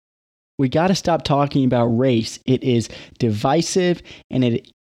We got to stop talking about race. It is divisive, and it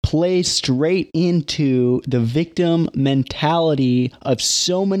plays straight into the victim mentality of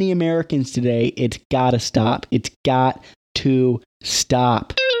so many Americans today. It's got to stop. It's got to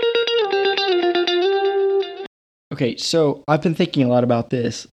stop. Okay, so I've been thinking a lot about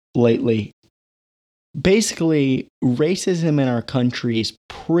this lately. Basically, racism in our country is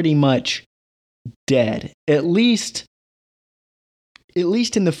pretty much dead, at least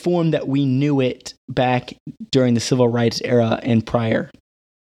in the form that we knew it back during the civil rights era and prior.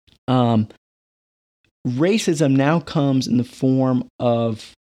 Racism now comes in the form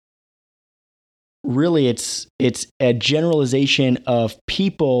of, really, it's a generalization of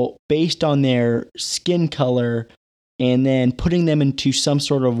people based on their skin color and then putting them into some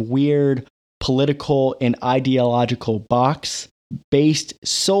sort of weird political and ideological box based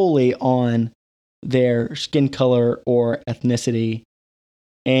solely on their skin color or ethnicity.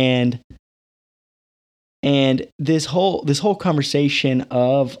 And this whole conversation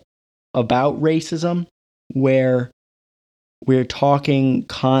about racism, where we're talking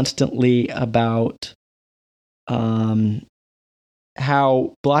constantly about how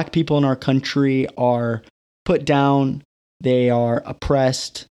Black people in our country are put down, they are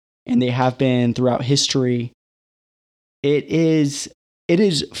oppressed, and they have been throughout history. It is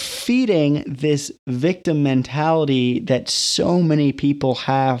feeding this victim mentality that so many people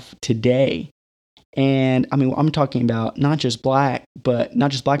have today. And I mean, I'm talking about not just black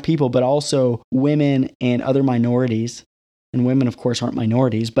people, but also women and other minorities. And women, of course, aren't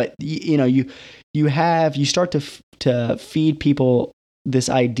minorities. But you start to feed people this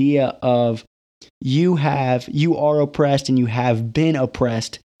idea of you are oppressed and you have been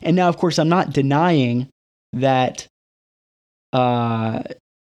oppressed. And now, of course, I'm not denying that that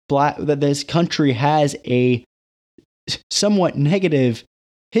this country has a somewhat negative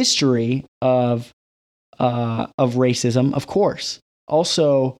history of racism, of course.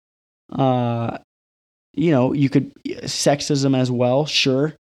 Also, you could sexism as well,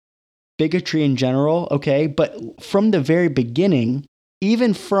 sure. Bigotry in general, okay. But from the very beginning,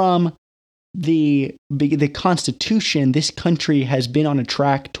 even from the Constitution, this country has been on a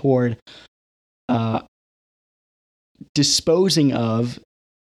track toward disposing of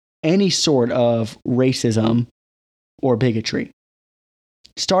any sort of racism or bigotry.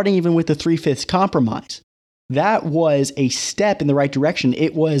 Starting even with the 3/5 compromise. That was a step in the right direction.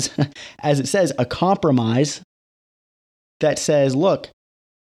 It was, as it says, a compromise that says, look,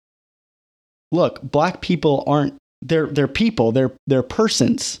 Black people aren't, they're people, they're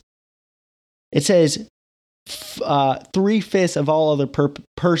persons. It says 3/5 of all other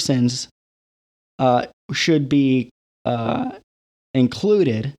persons should be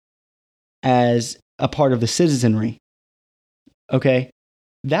included as a part of the citizenry. Okay?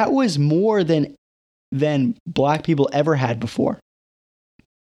 That was more than Black people ever had before.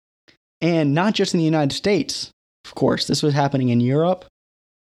 And not just in the United States, of course. This was happening in Europe.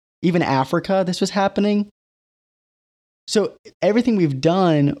 Even Africa, this was happening. So everything we've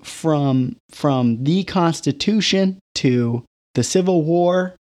done from the Constitution to the Civil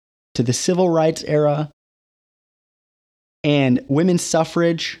War to the Civil Rights era and women's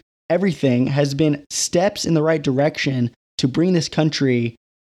suffrage, everything has been steps in the right direction to bring this country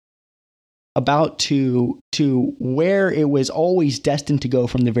about to where it was always destined to go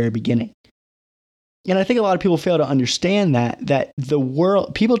from the very beginning. And I think a lot of people fail to understand that the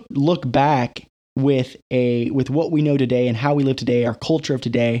world, people look back with what we know today and how we live today, our culture of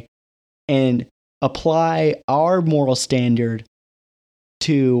today, and apply our moral standard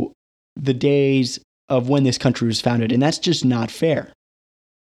to the days of when this country was founded. And that's just not fair.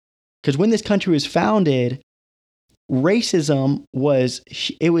 Because when this country was founded, racism was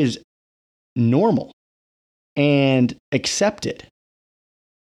normal and accepted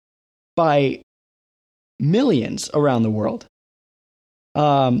by millions around the world.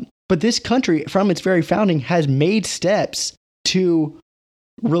 But this country, from its very founding, has made steps to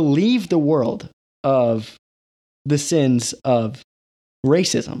relieve the world of the sins of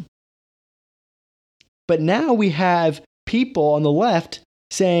racism. But now we have people on the left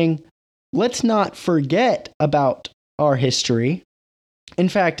saying, let's not forget about our history. In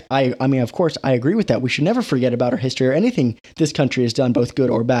fact, I mean, of course, I agree with that. We should never forget about our history or anything this country has done, both good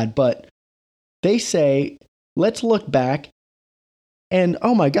or bad. But they say, let's look back and,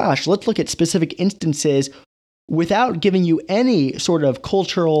 oh my gosh, let's look at specific instances without giving you any sort of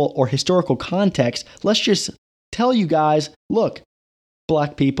cultural or historical context. Let's just tell you guys, look,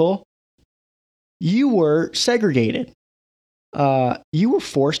 Black people, you were segregated. You were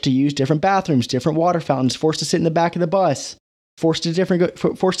forced to use different bathrooms, different water fountains, forced to sit in the back of the bus, forced to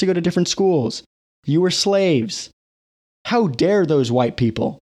go to different schools. You were slaves. How dare those white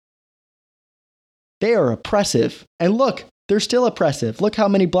people? They are oppressive. And look, they're still oppressive. Look how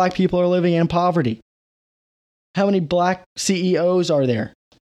many black people are living in poverty. How many black CEOs are there?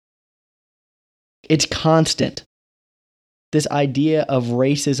 It's constant. This idea of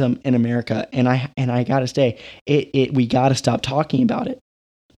racism in America, and I gotta say, we gotta stop talking about it.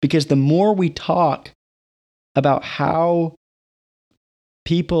 Because the more we talk about how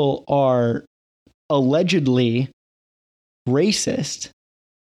people are allegedly racist,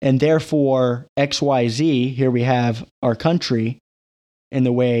 and therefore XYZ, here we have our country, and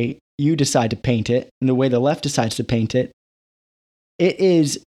the way you decide to paint it, and the way the left decides to paint it, it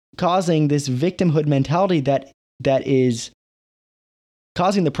is causing this victimhood mentality that is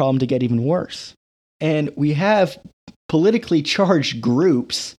causing the problem to get even worse. And we have politically charged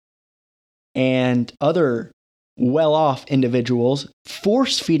groups and other well-off individuals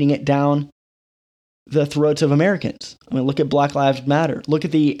force-feeding it down the throats of Americans. I mean, look at Black Lives Matter. Look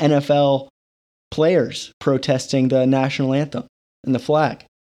at the NFL players protesting the national anthem and the flag.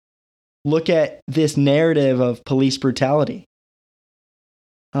 Look at this narrative of police brutality.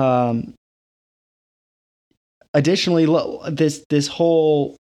 Additionally, this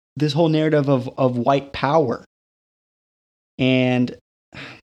whole narrative of white power, and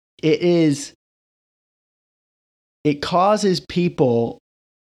it causes people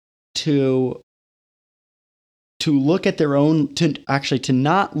to look at their own, to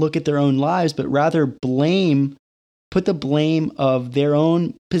not look at their own lives, but rather put the blame of their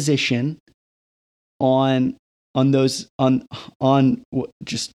own position on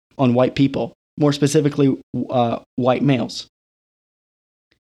white people, more specifically white males.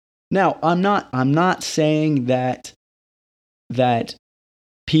 Now, I'm not saying that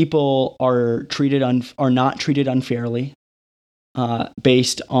people are not treated unfairly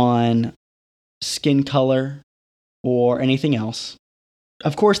based on skin color or anything else.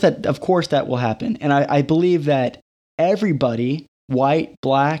 Of course that will happen. And I believe that everybody, white,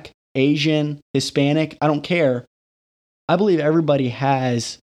 black, Asian, Hispanic, I don't care. I believe everybody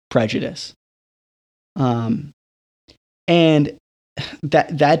has prejudice. And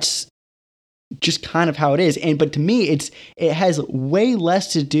that's just kind of how it is. But to me, it has way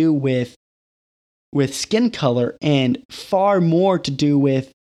less to do with skin color and far more to do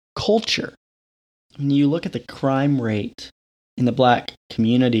with culture. When you look at the crime rate in the black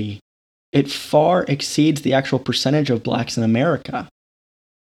community, it far exceeds the actual percentage of blacks in America.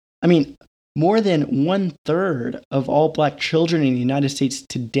 I mean, more than 1/3 of all black children in the United States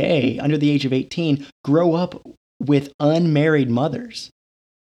today, under the age of 18, grow up with unmarried mothers.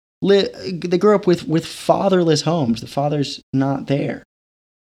 They grow up with fatherless homes. The father's not there.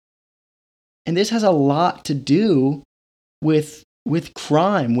 And this has a lot to do with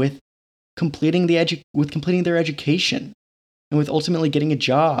crime, with completing their education, and with ultimately getting a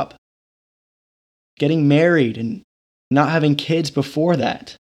job, getting married, and not having kids before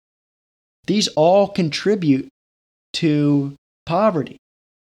that. These all contribute to poverty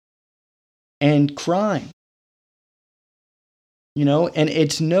and crime. And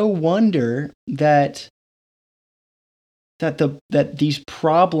it's no wonder that these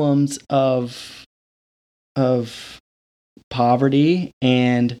problems of poverty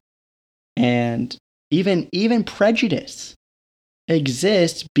and even prejudice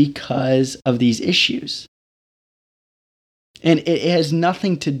exist because of these issues. And it has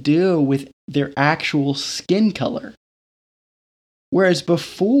nothing to do with their actual skin color. Whereas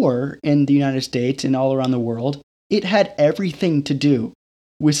before, in the United States and all around the world, it had everything to do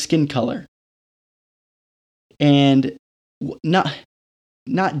with skin color. And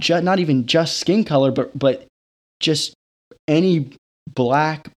not even just skin color, but just any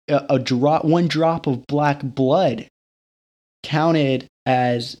black, one drop of black blood counted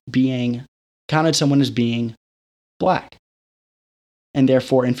someone as being black and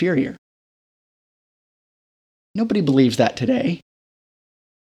therefore inferior. Nobody believes that today.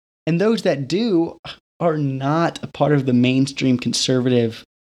 And those that do are not a part of the mainstream conservative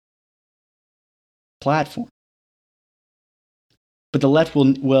platform. But the left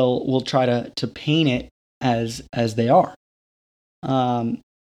will try to paint it as they are. I'm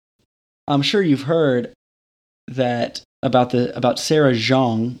sure you've heard that about Sarah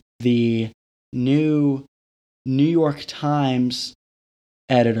Zhang, the new New York Times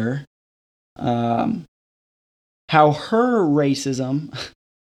editor, how her racism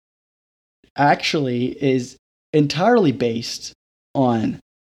actually is entirely based on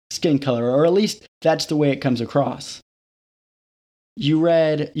skin color, or at least that's the way it comes across. You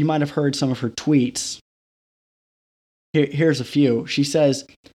might have heard some of her tweets Here's a few. She says,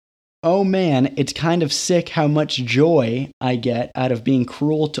 "Oh man, it's kind of sick how much joy I get out of being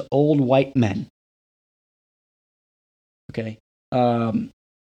cruel to old white men." Okay. Um,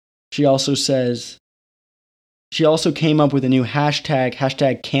 she also says, she also came up with a new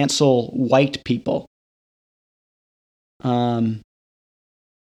hashtag cancel white people. And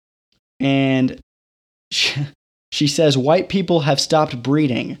she says, "White people have stopped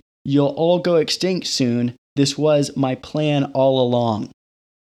breeding. You'll all go extinct soon. This was my plan all along."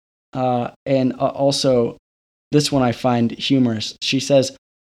 And also, this one I find humorous. She says,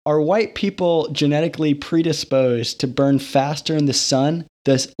 "Are white people genetically predisposed to burn faster in the sun,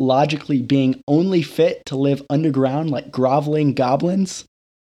 thus logically being only fit to live underground like groveling goblins?"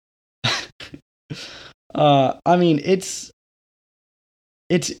 I mean, this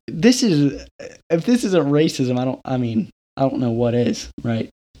is, if this isn't racism, I don't know what is, right?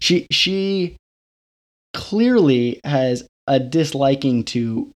 She clearly has a disliking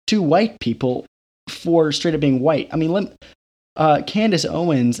to white people for straight up being white. I mean, Candace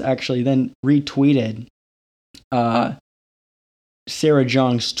Owens actually then retweeted Sarah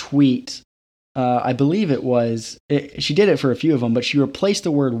Jeong's tweet. I believe she did it for a few of them, but she replaced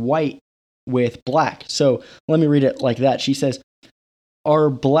the word white with black. So let me read it like that. She says,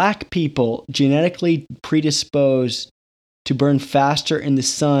 "Are black people genetically predisposed to burn faster in the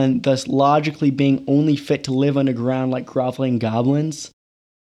sun, thus logically being only fit to live underground like groveling goblins?"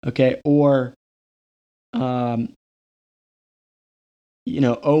 Okay, or, "Oh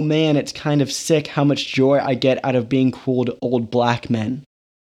man, it's kind of sick how much joy I get out of being cool to old black men."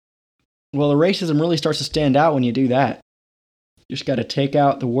 Well, the racism really starts to stand out when you do that. You just got to take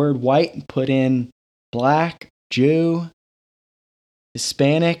out the word white and put in black, Jew,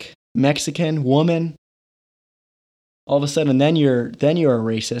 Hispanic, Mexican, woman. All of a sudden, then you're a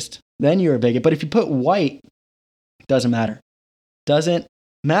racist. Then you're a bigot. But if you put white, it doesn't matter. Doesn't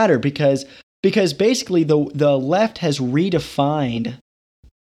matter because basically the left has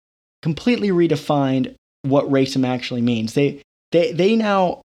completely redefined what racism actually means. They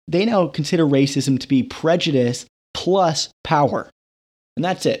now consider racism to be prejudice plus power, and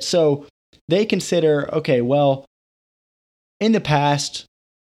that's it. So they consider, okay, well, in the past,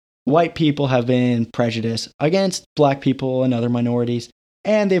 white people have been prejudiced against black people and other minorities,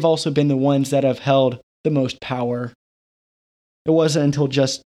 and they've also been the ones that have held the most power. It wasn't until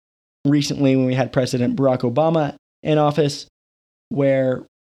just recently, when we had President Barack Obama in office, where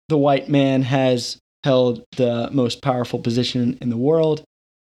the white man has held the most powerful position in the world,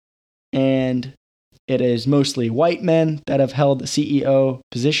 and it is mostly white men that have held the CEO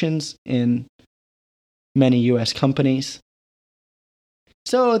positions in many US companies.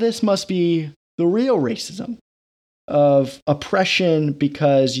 So this must be the real racism of oppression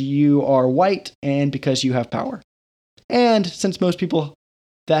because you are white and because you have power. And since most people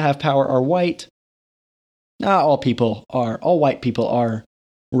that have power are white, not all white people are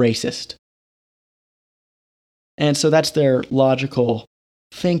racist. And so that's their logical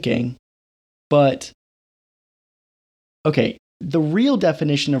thinking. But, okay, the real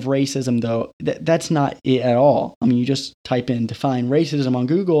definition of racism, though, that's not it at all. I mean, you just type in define racism on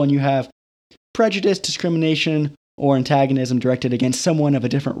Google and you have prejudice, discrimination, or antagonism directed against someone of a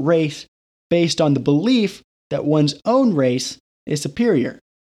different race based on the belief that one's own race is superior.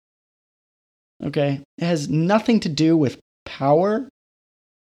 Okay? It has nothing to do with power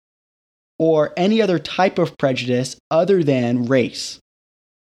or any other type of prejudice other than race.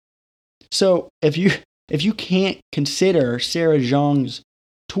 So if you can't consider Sarah Jeong's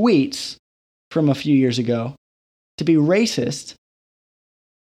tweets from a few years ago to be racist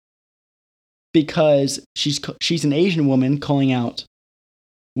because she's an Asian woman calling out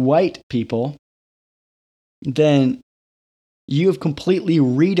white people, then you have completely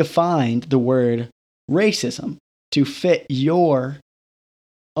redefined the word racism to fit your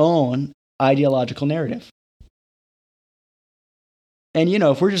own ideological narrative. And,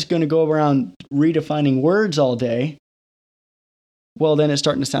 if we're just going to go around redefining words all day, well, then it's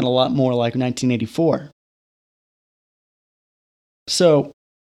starting to sound a lot more like 1984. So,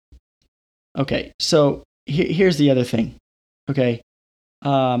 okay, so here's the other thing. Okay,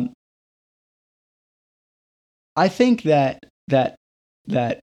 I think that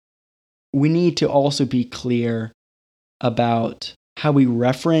we need to also be clear about how we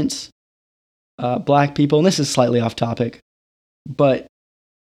reference black people, and this is slightly off topic, but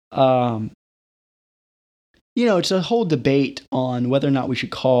it's a whole debate on whether or not we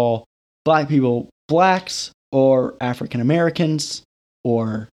should call black people blacks or African Americans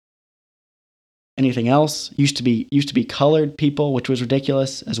or anything else. Used to be colored people, which was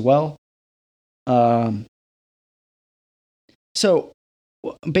ridiculous as well. So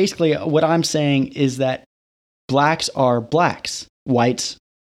basically, what I'm saying is that blacks are blacks, whites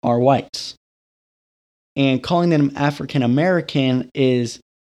are whites. And calling them African American is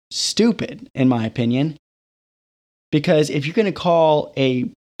stupid, in my opinion. Because if you're going to call a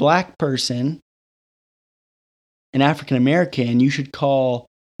black person an African American, you should call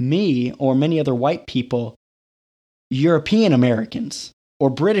me or many other white people European Americans or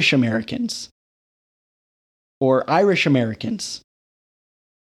British Americans or Irish Americans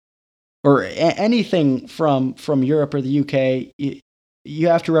or anything from Europe or the UK. You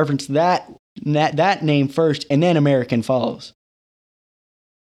have to reference that name first, and then American follows.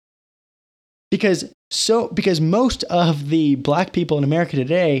 Because most of the black people in America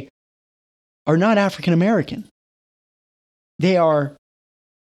today are not African American. They are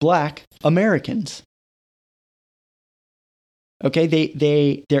black Americans.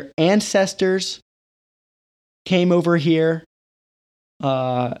 Okay, their ancestors came over here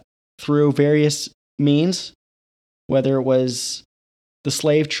through various means, whether it was the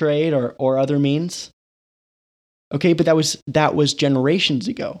slave trade or other means. Okay, but that was generations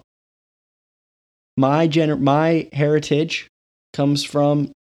ago. My heritage comes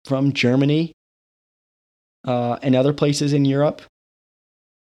from Germany and other places in Europe.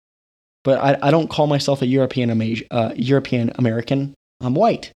 But I don't call myself a European American. I'm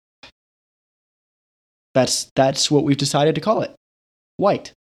white. That's what we've decided to call it,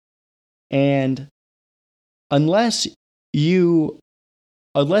 white. And unless you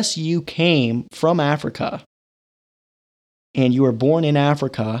came from Africa and you were born in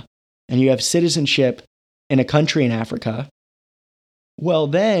Africa and you have citizenship in a country in Africa, well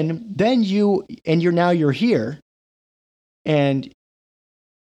then you're here, and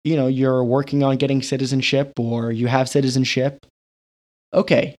you're working on getting citizenship or you have citizenship.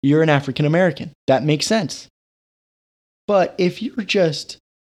 Okay, you're an African American. That makes sense. But if you're just,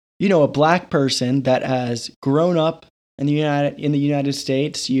 a black person that has grown up in the United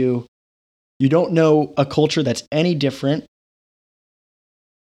States, you don't know a culture that's any different.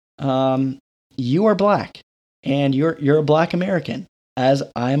 You are black, and you're a black American, as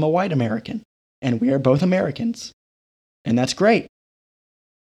I am a white American, and we are both Americans, and that's great.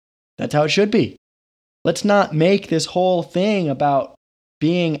 That's how it should be. Let's not make this whole thing about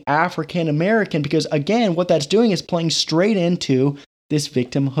being African American, because again, what that's doing is playing straight into this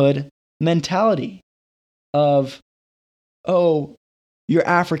victimhood mentality of, oh, you're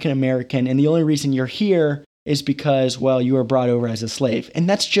African American, and the only reason you're here is because, well, you were brought over as a slave. And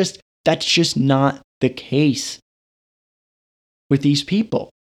that's just not the case with these people.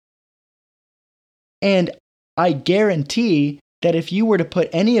 And I guarantee that if you were to put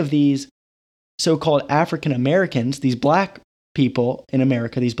any of these so-called African Americans, these black people in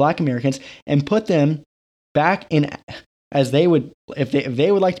America, these black Americans, and put them back in, as they would, if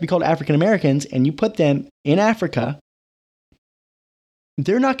they would like to be called African Americans, and you put them in Africa,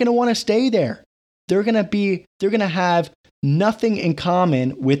 they're not going to want to stay there. They're going to have nothing in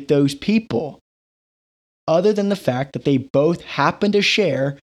common with those people other than the fact that they both happen to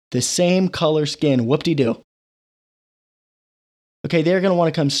share the same color skin. Whoop-de-doo. Okay, they're going to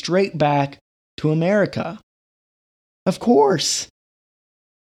want to come straight back to America. Of course.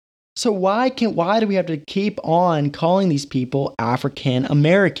 So why do we have to keep on calling these people African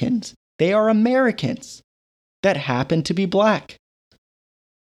Americans? They are Americans that happen to be black.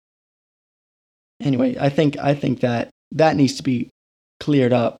 Anyway, I think that needs to be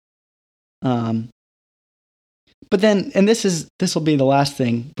cleared up. But then, and this will be the last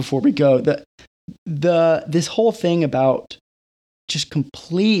thing before we go. This whole thing about just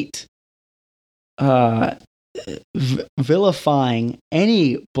complete vilifying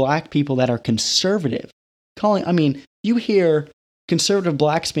any black people that are conservative. You hear conservative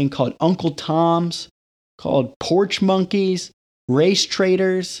blacks being called Uncle Toms, called porch monkeys, race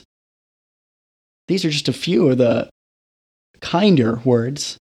traitors. These are just a few of the kinder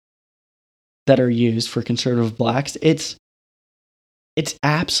words that are used for conservative blacks. It's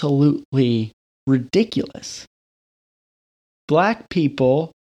absolutely ridiculous. Black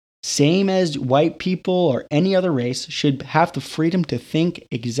people, same as white people or any other race, should have the freedom to think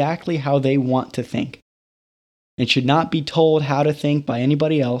exactly how they want to think, and should not be told how to think by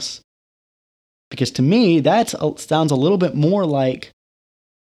anybody else. Because to me, that sounds a little bit more like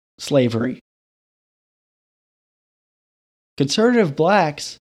slavery. Conservative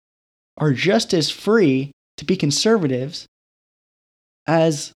blacks are just as free to be conservatives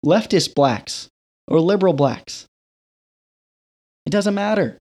as leftist blacks or liberal blacks. It doesn't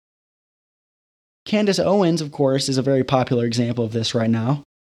matter. Candace Owens, of course, is a very popular example of this right now.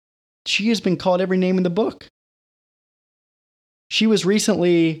 She has been called every name in the book. she was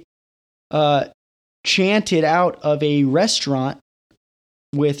recently chanted out of a restaurant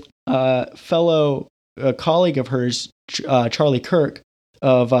with a fellow colleague of hers, Charlie Kirk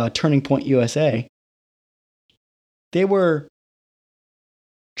of Turning Point USA. They were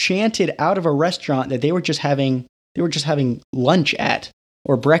chanted out of a restaurant that they were just having lunch at,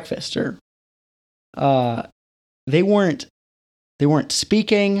 or breakfast, or they weren't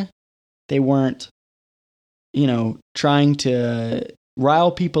speaking, they weren't trying to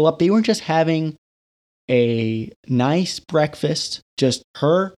rile people up. They were just having a nice breakfast, just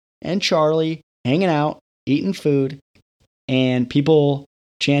her and Charlie hanging out, eating food, and people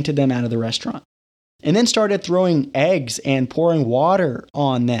chanted them out of the restaurant. And then started throwing eggs and pouring water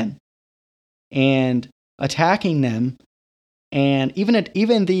on them and attacking them. And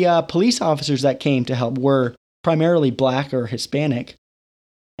even the police officers that came to help were primarily Black or Hispanic.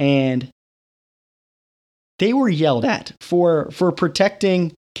 And they were yelled at for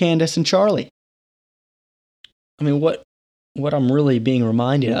protecting Candace and Charlie. I mean, what I'm really being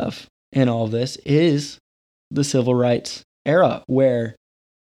reminded of in all of this is the civil rights era, where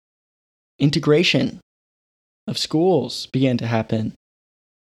integration of schools began to happen,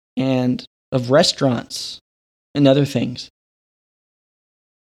 and of restaurants and other things.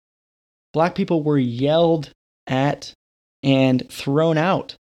 Black people were yelled at and thrown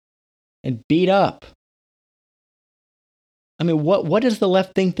out and beat up. I mean, what does the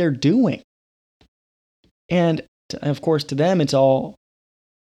left think they're doing? And of course, to them, it's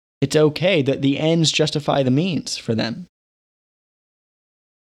okay that the ends justify the means for them.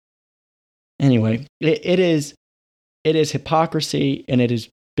 Anyway, it is hypocrisy, and it is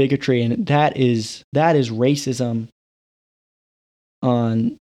bigotry, and that is racism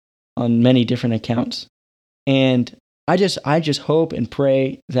on many different accounts. And I just hope and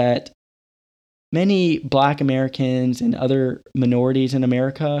pray that many Black Americans and other minorities in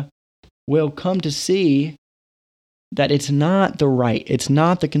America will come to see that it's not the right, it's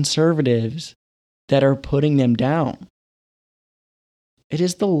not the conservatives that are putting them down. It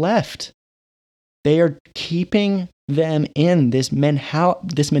is the left. They are keeping them in this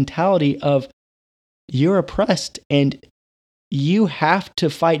mentality of, you're oppressed and you have to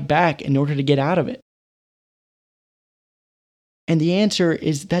fight back in order to get out of it. And the answer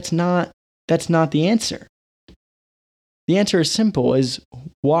is that's not the answer. The answer is simple, is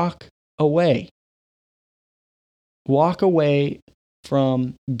walk away. Walk away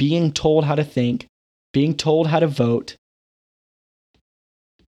from being told how to think, being told how to vote.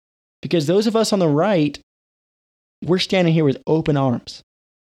 Because those of us on the right, we're standing here with open arms.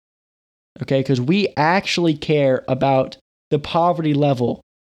 Okay? Because we actually care about the poverty level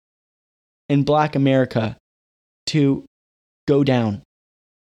in Black America to go down.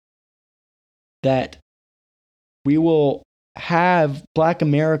 That we will have Black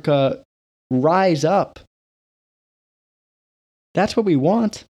America rise up. That's what we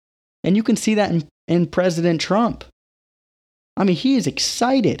want. And you can see that in President Trump. I mean, he is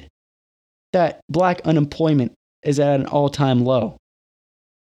excited that Black unemployment is at an all-time low.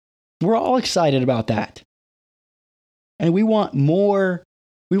 We're all excited about that. And we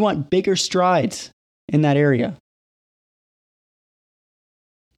want bigger strides in that area.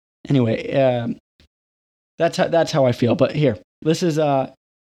 Anyway, that's how I feel. But here, this is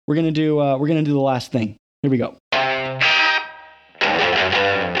we're gonna do the last thing. Here we go.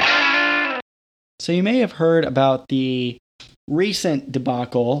 So you may have heard about the recent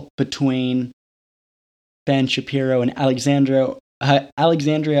debacle between Ben Shapiro and Alexandria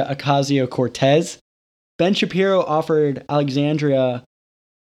Ocasio-Cortez. Ben Shapiro offered Alexandria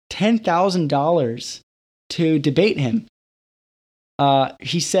 $10,000 to debate him.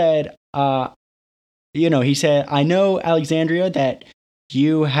 He said, I know, Alexandria, that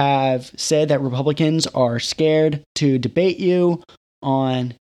you have said that Republicans are scared to debate you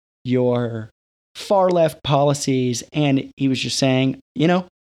on your far left policies. And he was just saying,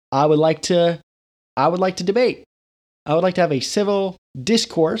 I would like to debate. I would like to have a civil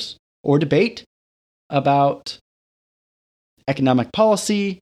discourse or debate about economic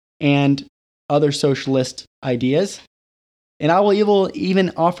policy and other socialist ideas. And I will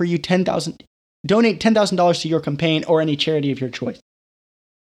even offer you donate $10,000 to your campaign or any charity of your choice.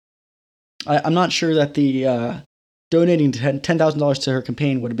 I'm not sure that the donating $10,000 to her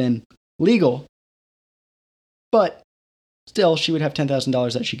campaign would have been legal, but still, she would have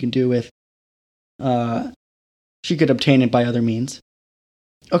 $10,000 that she can do with. She could obtain it by other means.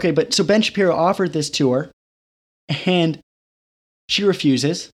 Okay, but so Ben Shapiro offered this to her, and she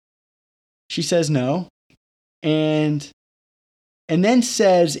refuses. She says no, and then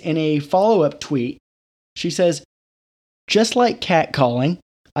says in a follow-up tweet, she says, Just like catcalling,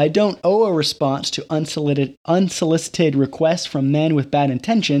 I don't owe a response to unsolicited requests from men with bad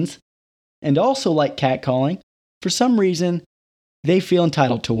intentions. And also like catcalling, for some reason, they feel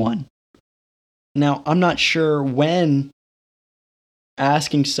entitled to one. Now, I'm not sure when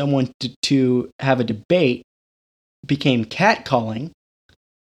asking someone to have a debate became catcalling,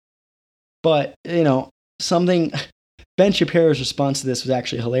 but, something, Ben Shapiro's response to this was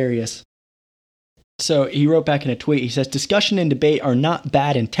actually hilarious. So he wrote back in a tweet, he says, discussion and debate are not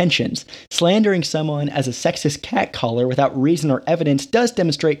bad intentions. Slandering someone as a sexist catcaller without reason or evidence does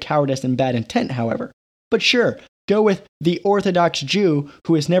demonstrate cowardice and bad intent, however. But sure, go with the Orthodox Jew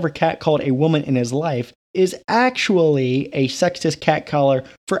who has never catcalled a woman in his life is actually a sexist catcaller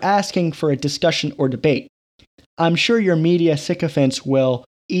for asking for a discussion or debate. I'm sure your media sycophants will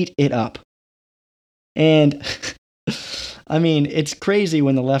eat it up. And I mean, it's crazy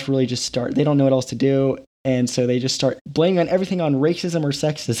when the left really just they don't know what else to do. And so they just start blaming on everything on racism or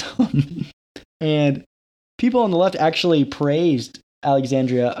sexism. And people on the left actually praised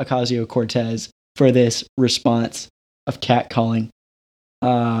Alexandria Ocasio-Cortez for this response of catcalling.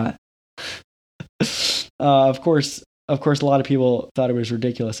 Of course, a lot of people thought it was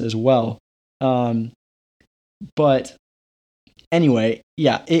ridiculous as well. But anyway,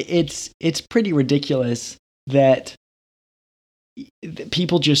 yeah, it's pretty ridiculous that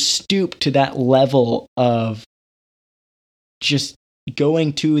people just stoop to that level of just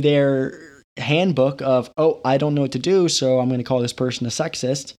going to their handbook of, oh, I don't know what to do, so I'm going to call this person a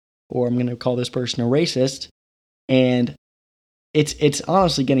sexist, or I'm going to call this person a racist. And it's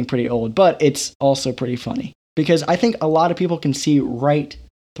honestly getting pretty old, but it's also pretty funny because I think a lot of people can see right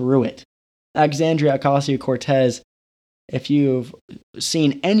through it. Alexandria Ocasio-Cortez, if you've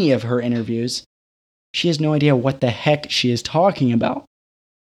seen any of her interviews, she has no idea what the heck she is talking about.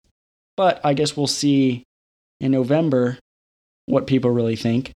 But I guess we'll see in November what people really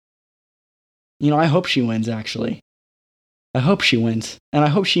think. I hope she wins, actually. I hope she wins. And I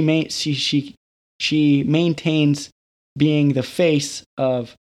hope she maintains being the face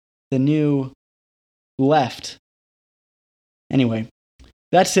of the new left. Anyway,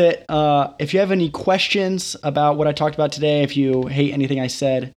 that's it. If you have any questions about what I talked about today, if you hate anything I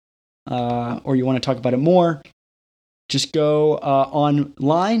said, or you want to talk about it more, just go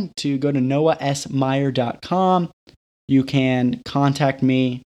online to go to noahsmeyer.com. You can contact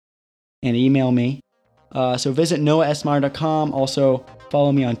me and email me. So visit noahsmeyer.com. Also,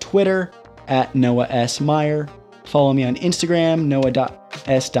 follow me on Twitter at noahsmeyer. Follow me on Instagram,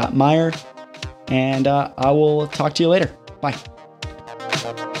 noah.s.meyer. And I will talk to you later. Bye.